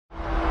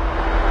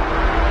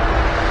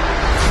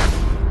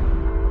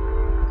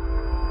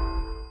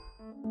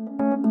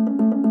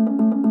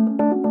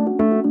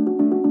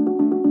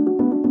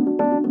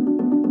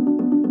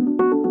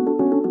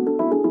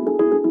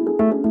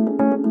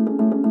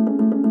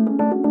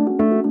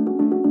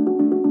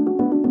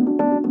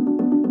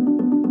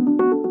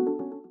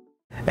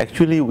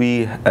Actually,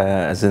 we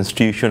as an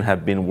institution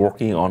have been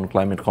working on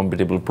climate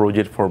compatible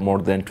project for more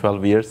than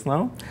 12 years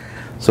now.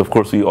 So of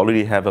course we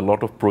already have a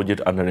lot of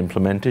projects under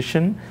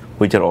implementation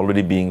which are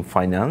already being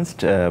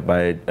financed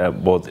by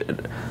both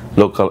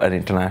local and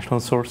international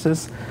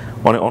sources.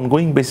 On an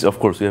ongoing basis, of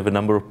course, we have a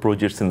number of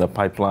projects in the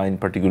pipeline,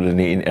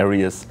 particularly in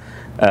areas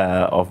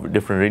of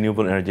different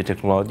renewable energy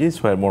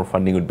technologies where more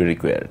funding would be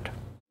required.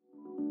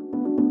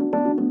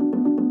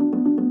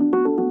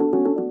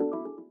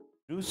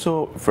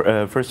 So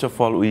first of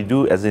all, we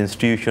do as an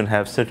institution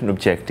have certain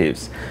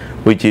objectives,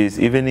 which is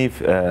even if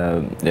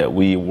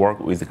we work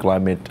with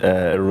climate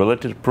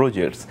related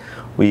projects,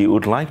 we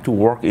would like to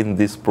work in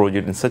this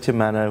project in such a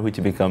manner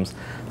which becomes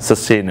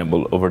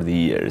sustainable over the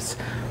years.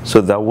 So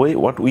that way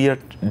what we are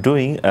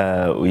doing,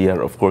 we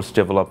are of course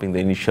developing the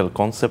initial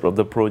concept of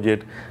the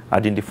project,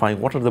 identifying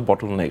what are the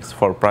bottlenecks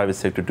for private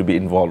sector to be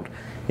involved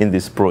in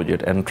this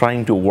project, and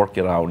trying to work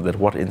around that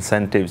what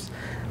incentives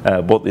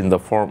both in the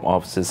form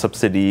of say,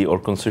 subsidy or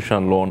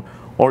concession loan,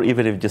 or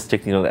even if just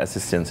technical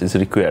assistance is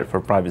required for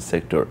private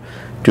sector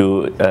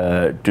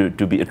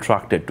to be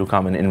attracted to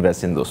come and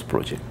invest in those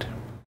projects.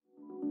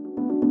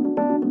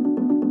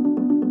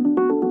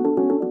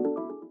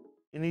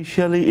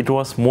 Initially, it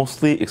was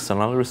mostly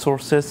external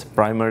resources,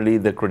 primarily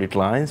the credit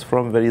lines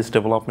from various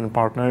development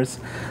partners.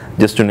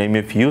 Just to name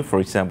a few,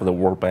 for example, the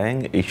World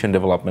Bank, Asian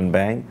Development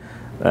Bank,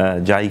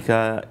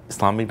 JICA,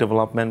 Islamic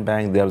Development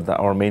Bank, they are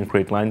our main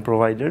credit line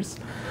providers.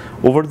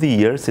 Over the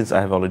years, since I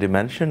have already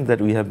mentioned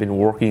that we have been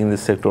working in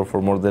this sector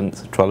for more than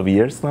 12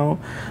 years now,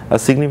 a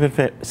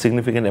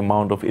significant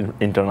amount of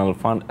internal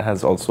fund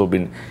has also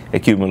been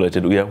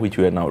accumulated, which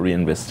we are now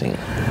reinvesting.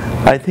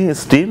 I think it's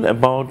still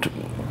about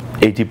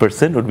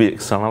 80% would be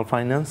external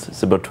finance,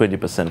 it's about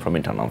 20% from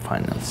internal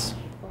finance.